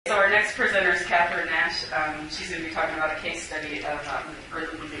next presenter is Catherine Nash. She's going to be talking about a case study of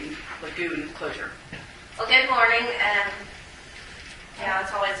Earthen Lagoon closure. Well, good morning.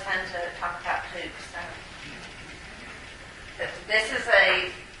 It's always fun to talk about poop. So, this is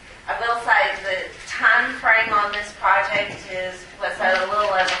I will say the time frame on this project was a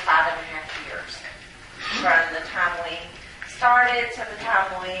little over 5.5 years from the time we started to the time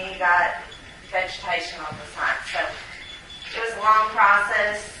we got vegetation on the site. So it was a long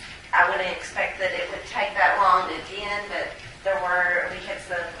process. I wouldn't expect that it would take that long again, but we hit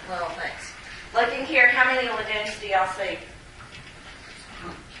some little things. Looking here, how many lagoons do y'all see?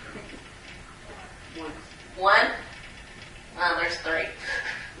 One? Well, there's 3.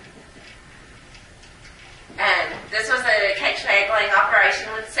 And this was a cage egg laying operation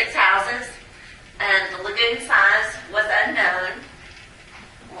with 6 houses, and the lagoon size was unknown.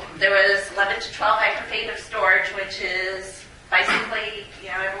 There was 11 to 12 acre feet of storage, which is basically,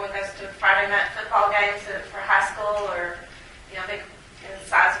 everyone goes to Friday night football games for high school or, big the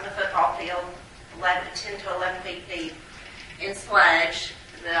size of a football field, 10 to 11 feet deep in sludge.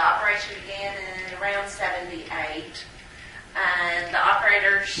 The operation began in around 78, and the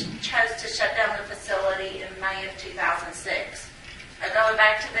operators chose to shut down the facility in May of 2006. Going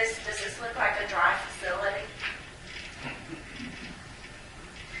back to this, does this look like a dry facility?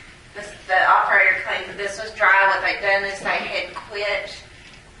 The operator claimed that this was dry. What they'd done is they had quit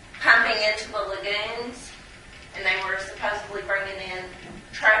pumping into the lagoons, and they were supposedly bringing in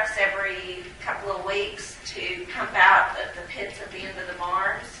trucks every couple of weeks to pump out of the pits at the end of the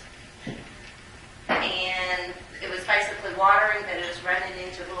barns. And it was basically watering, but it was running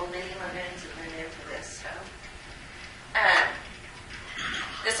into little mini lagoons and then into this. So,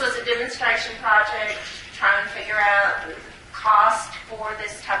 this was a demonstration project, trying to figure out the cost for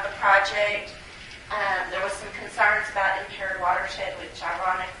this type of project. There was some concerns about impaired watershed, which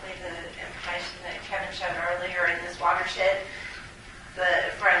ironically the information that Kevin showed earlier in this watershed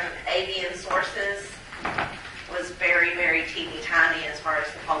from avian sources was very, very teeny tiny as far as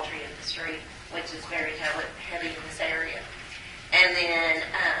the poultry industry, which is very heavy in this area. And then,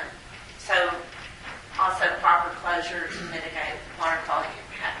 so also proper closure to mitigate water quality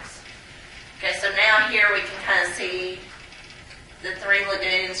impacts. Okay, so now here we can kind of see the 3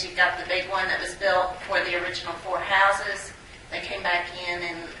 lagoons. You've got the big one that was built for the original 4 houses. They came back in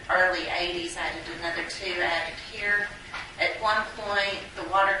early 80s, added another 2 added here. At one point, the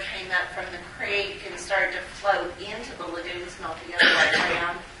water came up from the creek and started to flow into the lagoons, not the other way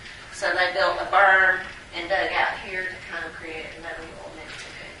around. So they built a berm and dug out here to kind of create another little mini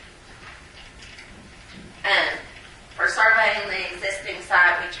lagoon. And for surveying the existing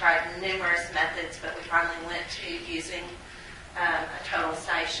site, we tried numerous methods, but we finally went to using a total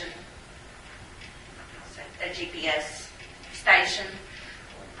station, a GPS station,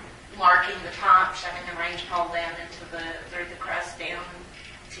 marking the top, shoving the range pole down through the crust down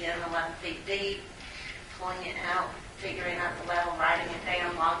 10, 11 feet deep, pulling it out, figuring out the level, writing it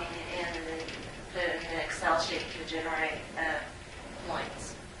down, logging it in, and then put it in an Excel sheet to generate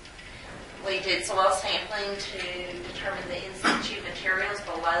points. We did soil sampling to determine the in-situ materials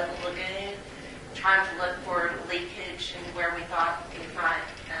below the lagoon, trying to look for leakage and where we thought it might,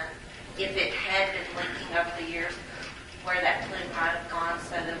 if it had been leaking over the years, where that plume might have gone,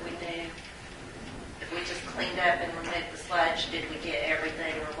 so that we knew if we just cleaned up and removed the sludge, did we get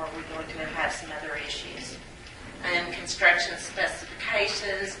everything, or were we going to have some other issues? Construction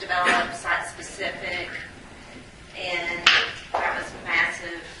specifications, developed site-specific, and that was a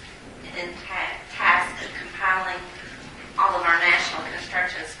massive task of compiling all of our national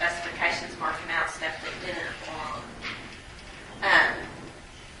construction specifications, marking out stuff that didn't belong.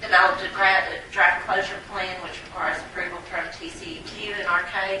 Developed a draft closure plan, which requires approval from TCEQ in our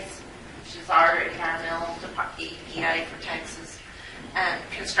case, which is our environmental EPA for Texas.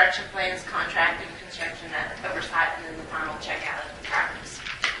 Construction plans, contracting, construction oversight, and then the final checkout of the practice.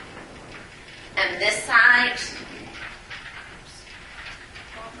 And this site,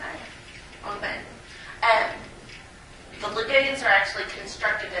 the lagoons are actually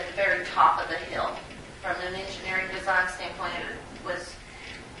constructed at the very top of the hill. From an engineering design standpoint,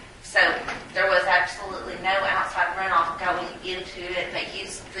 so there was absolutely no outside runoff going into it. They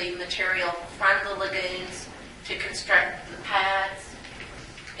used the material from the lagoons to construct the pads.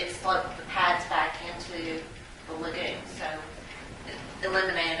 It sloped the pads back into the lagoon, so it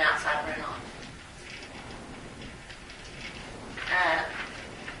eliminated outside runoff.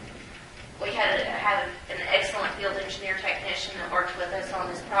 We had an excellent field engineer technician that worked with us on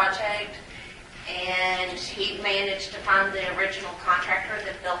this project, and he managed to find the original contractor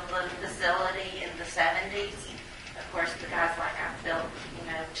that built the facility in the 70s. Of course, the guys like I built,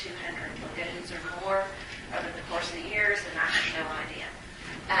 200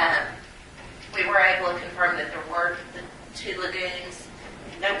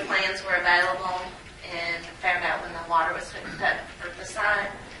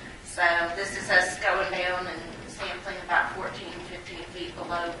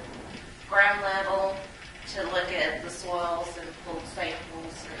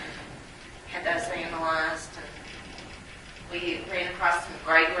 we ran across some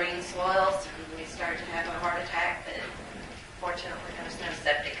gray green soils and we started to have a heart attack, but fortunately there was no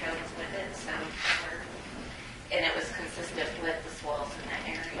septic cones with it, so and it was consistent with the soils in that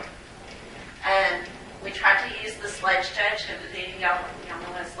area. We tried to use the sledge judge. Y'all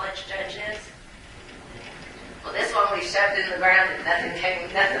know what a sledge judge is? Well, this one we shoved in the ground and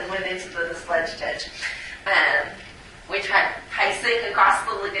nothing went into the sledge judge. We tried pacing across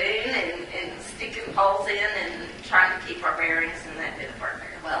the lagoon and sticking poles in and trying to keep our bearings, and that didn't work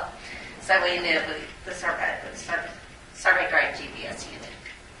very well. So we ended up with the survey grade GPS unit.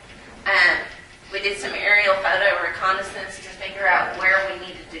 We did some aerial photo reconnaissance to figure out where we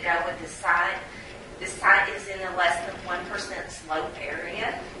needed to go with this site. This site is in a less than 1% slope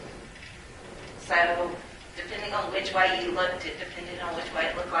area. So depending on which way you looked, it depended on which way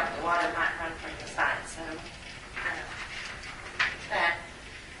it looked like the water might run from the site. So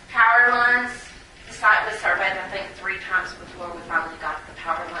power lines, the site was surveyed I think 3 times before we finally got the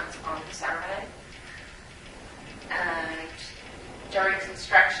power lines on the survey. During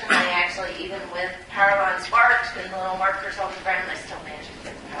construction, they actually, even with power lines marked and little markers on the ground, they still managed to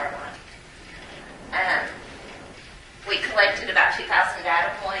get the power line. We collected about 2,000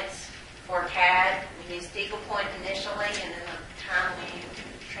 data points for CAD. We used Eagle Point initially, and then over time we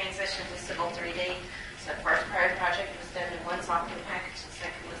transitioned to Civil 3D. So the first project was done in one software package, the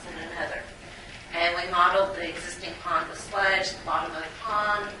second was in another. And we modeled the existing pond with sludge, the bottom of the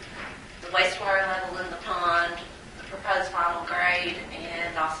pond, the wastewater level in the pond, the proposed final grade,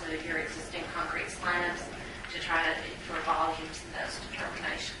 and also your existing concrete slabs to try to for volumes and those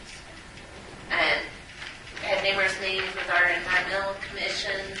determinations. And had numerous meetings with our environmental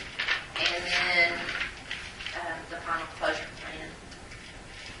commission, and then the final closure plan.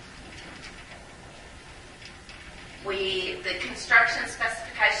 The construction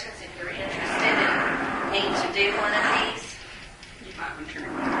specifications, if you're interested in needing to do one of these. You might want to turn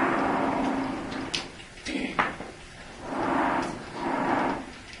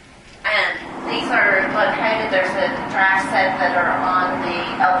These are located, there's a draft set that are on the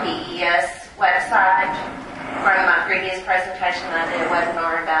LPES website. From my previous presentation, I did a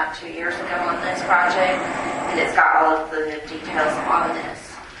webinar about 2 years ago on this project, and it's got all of the details on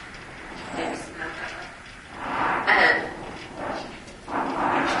this.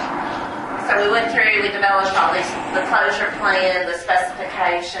 So we went through, we developed all these, the closure plan, the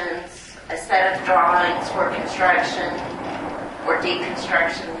specifications, a set of drawings for construction, or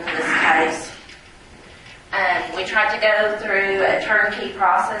deconstruction in this case. We tried to go through a turnkey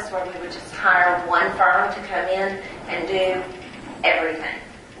process where we would just hire one firm to come in and do everything.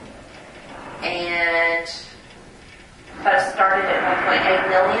 And both started at 1.8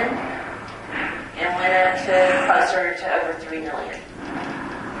 million and went up to closer to over 3 million.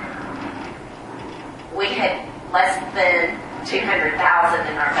 We had less than 200,000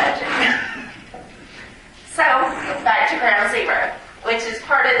 in our budget. So, back to ground zero, which is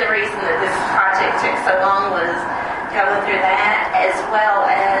part of the reason that this project took so long, was going through that, as well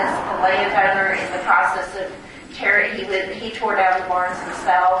as the landowner in the process of tearing. He tore down the barns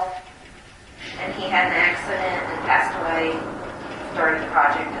himself, and he had an accident and passed away during the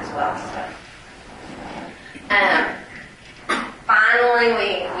project as well. So,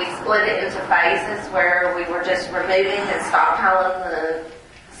 finally, we split it into phases where we were just removing and stockpiling the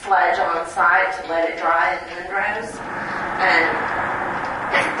sludge on site to let it dry in windrows.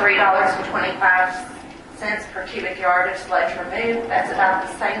 It's $3.25 per cubic yard of sludge removed. That's about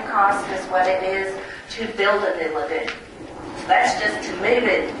the same cost as what it is to build a new lagoon. So that's just to move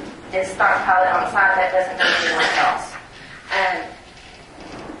it and stockpile it on site. That doesn't go anywhere else.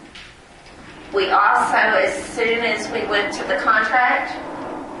 We also, as soon as we went to the contract,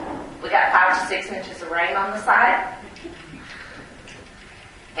 we got 5 to 6 inches of rain on the site.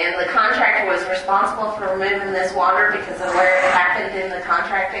 And the contractor was responsible for removing this water because of where it happened in the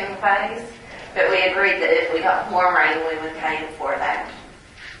contracting phase. But we agreed that if we got more rain, we would pay him for that.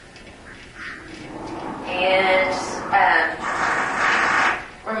 And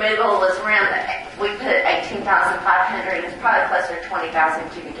removal was around, we put 18,500, it's probably closer to 20,000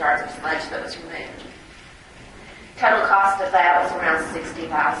 cubic yards of sludge that was removed. Total cost of that was around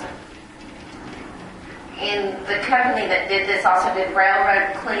 $60,000. And the company that did this also did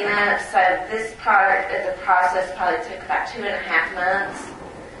railroad cleanup, so this part of the process probably took about 2.5 months.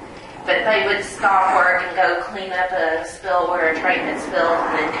 But they would stop work and go clean up a spill where a train had spilled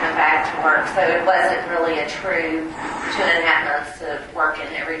and then come back to work. So it wasn't really a true 2.5 months of working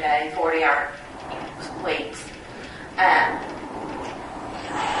every day, 40-hour weeks.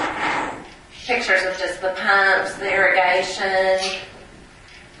 Pictures of just the pumps, the irrigation,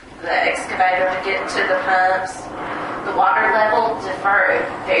 the excavator to get to the pumps. the water level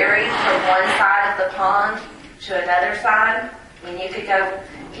varied from one side of the pond to another side. I mean, you could go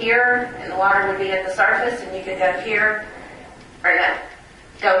here and the water would be at the surface, and you could go here, or no,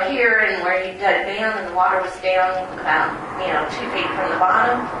 go here and where you dug down and the water was down about, 2 feet from the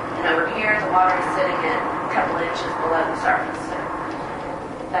bottom, and over here the water is sitting at a couple inches below the surface. So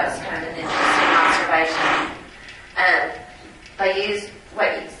that was kind of an interesting observation. They used what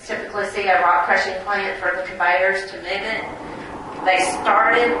you typically see a rock crushing plant for the conveyors to move it. They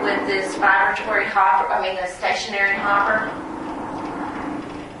started with this vibratory hopper, a stationary hopper.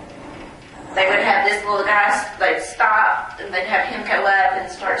 They would have this little guy, they'd stop, and they'd have him go up and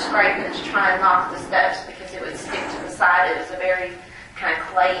start scraping to try and knock the steps because it would stick to the side. It was a very kind of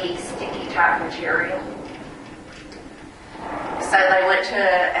clayey, sticky type material. So they went to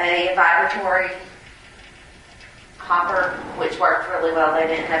a vibratory hopper, which worked really well. They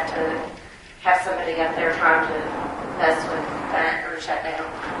didn't have to have somebody up there trying to mess with that or shut down.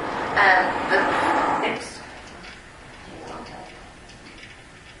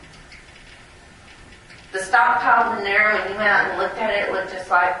 The stockpile manure, when you went out and looked at it, looked just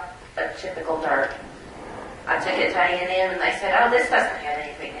like a typical dirt. I took it to A&M and they said, oh, this doesn't have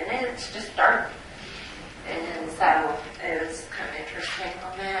anything in it, it's just dirt. And so it was kind of interesting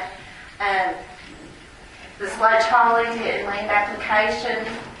on that. The sludge hauling and land application.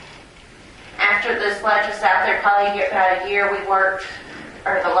 After the sludge was out there, probably about a year, we worked,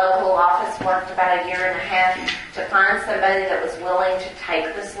 or the local office worked about a year and a half to find somebody that was willing to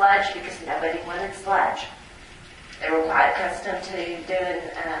take the sludge because nobody wanted sludge. They were quite accustomed to doing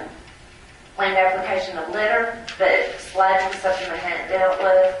land application of litter, but sludge was something they hadn't dealt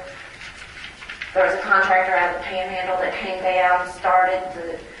with. There was a contractor out of the Panhandle that came down, started.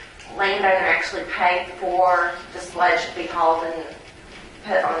 The landowner actually paid for the sludge to be hauled and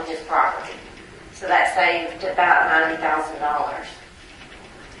put on his property. So that saved about $90,000.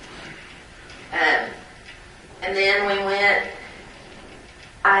 And then we went,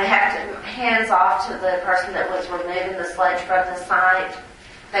 I had to hands off to the person that was removing the sludge from the site.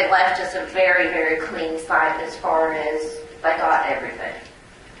 They left us a very, very clean site as far as they got everything.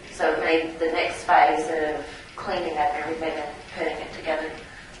 So it made the next phase of cleaning up everything and putting it together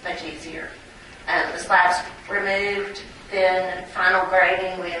much easier. The slabs removed, then final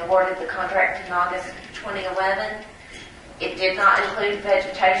grading, we awarded the contract in August 2011. It did not include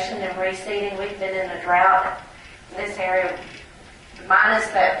vegetation and reseeding. We've been in a drought in this area, minus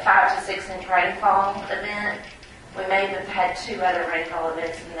that 5 to 6 inch rainfall event. We may have had 2 other rainfall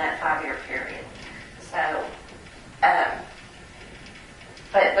events in that 5-year period. So,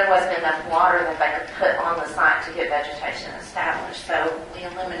 but there wasn't enough water that they could put on the site to get vegetation established, so we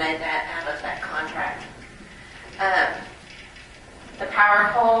eliminated that out of that contract. The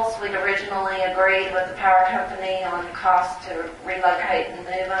power poles, we'd originally agreed with the power company on the cost to relocate and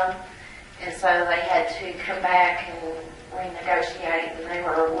move them, and so they had to come back and renegotiate, and they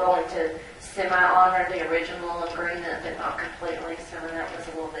were willing to semi-honor the original agreement, but not completely, so that was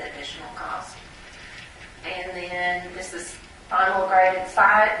a little bit additional cost. And then this is final graded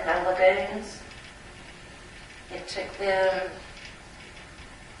site, no lagoons. It took them,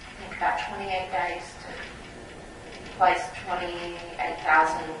 I think, about 28 days to place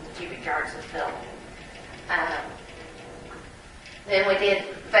 28,000 cubic yards of fill. Then we did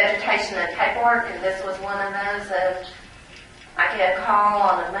vegetation and paperwork, and this was one of those of, I get a call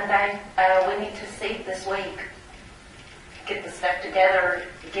on a Monday, we need to seed this week, get the stuff together,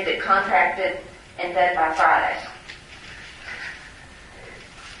 get it contracted, and done by Friday.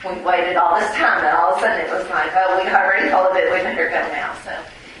 We waited all this time, and all of a sudden it was like, oh, we already told it, we better go now. So,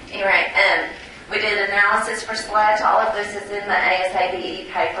 anyway, we did analysis for sludge. All of this is in the ASABE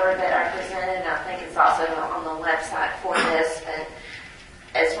paper that I presented, and I think it's also on the website for this. And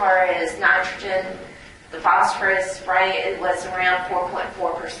as far as nitrogen, the phosphorus rate, it was around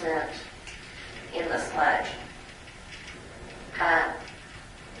 4.4% in the sludge.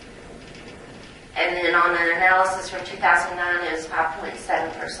 And then on an analysis from 2009, it was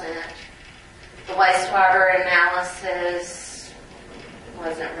 5.7%. The wastewater analysis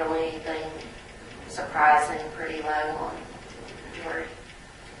wasn't really anything surprising, pretty low on the majority.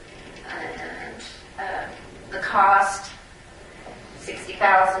 And the cost,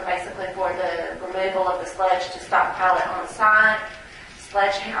 $60,000 basically for the removal of the sludge to stockpile it on site.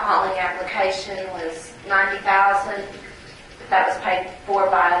 Sludge hauling application was $90,000. That was paid for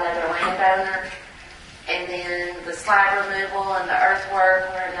by another landowner. And then the slab removal and the earthwork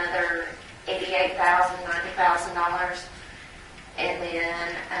were another $88,000, $90,000. And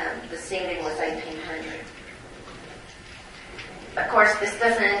then the seeding was $1,800. Of course, this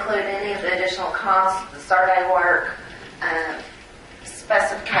doesn't include any of the additional costs, the survey work,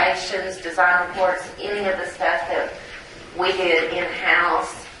 specifications, design reports, any of the stuff that we did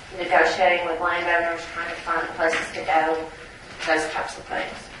in-house, negotiating with landowners, trying to find places to go, those types of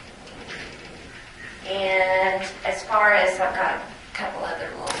things. And as far as, I've got a couple other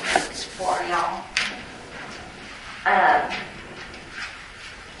little notes for y'all.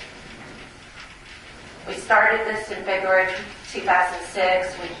 We started this in February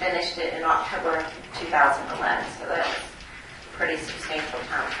 2006. We finished it in October of 2011, so that was a pretty substantial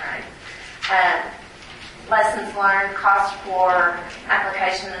time frame. Lessons learned, cost for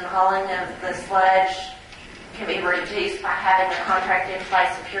application and hauling of the sludge can be reduced by having a contract in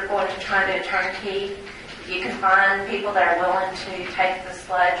place. If you're going to try to do a turnkey, if you can find people that are willing to take the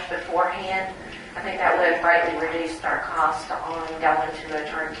sludge beforehand, I think that would have greatly reduced our cost on going to a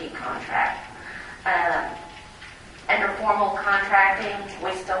turnkey contract. Under formal contracting,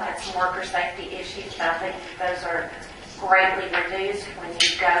 we still had some worker safety issues, but I think those are greatly reduced when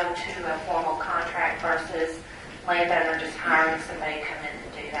you go to a formal contract versus landowner just hiring somebody to come in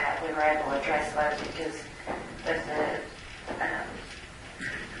and do that. We were able to address those because of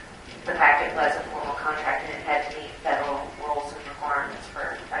the fact it was a formal contract and it had to meet federal rules and requirements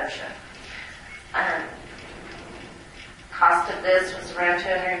for OSHA. Cost of this was around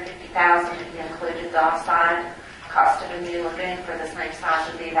 $250,000 if you included the offside. Cost of a new lagoon for the same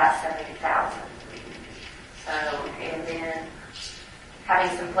size would be about $70,000. So, and then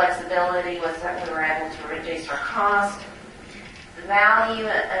having some flexibility was that we were able to reduce our cost. The value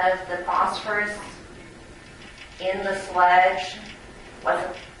of the phosphorus in the sludge was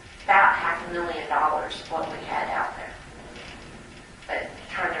about $500,000 what we had out there. But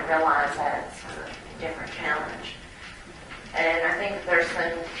trying to realize that it's a different challenge. And I think there's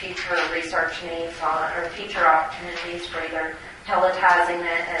some future research needs or future opportunities for either pelletizing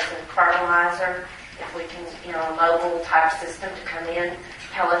that as a fertilizer, if we can, a mobile type system to come in,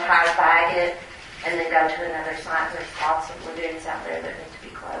 pelletize, bag it, and then go to another site. There's lots of lagoons out there that need to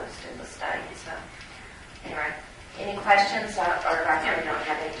be closed in the state. So, anyway, any questions? Or I really don't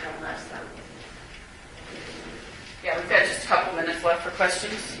have any time left. So. Yeah, we've got just a couple minutes left for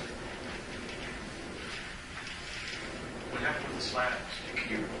questions. What happened with the slabs?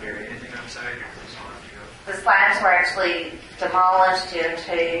 Can you bury anything outside, or does it have to go? The slabs were actually demolished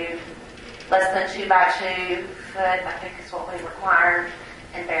into less than 2 by 2 foot, I think is what we required,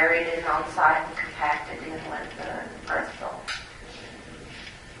 and buried it on site and compacted in with the earth fill.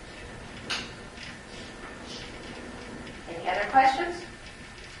 Any other questions?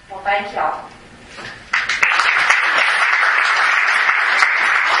 Well, thank y'all.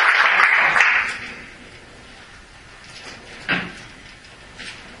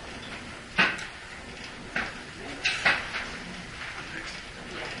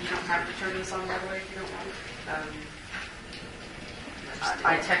 Turn this on, by the way, if you don't want.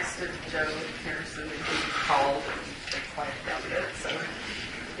 I texted Joe Harrison and he called and they quieted down a bit, so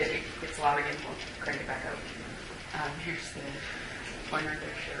if it gets loud again, we'll crank it back up. Here's the pointer.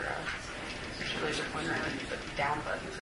 There's your laser pointer and the down button.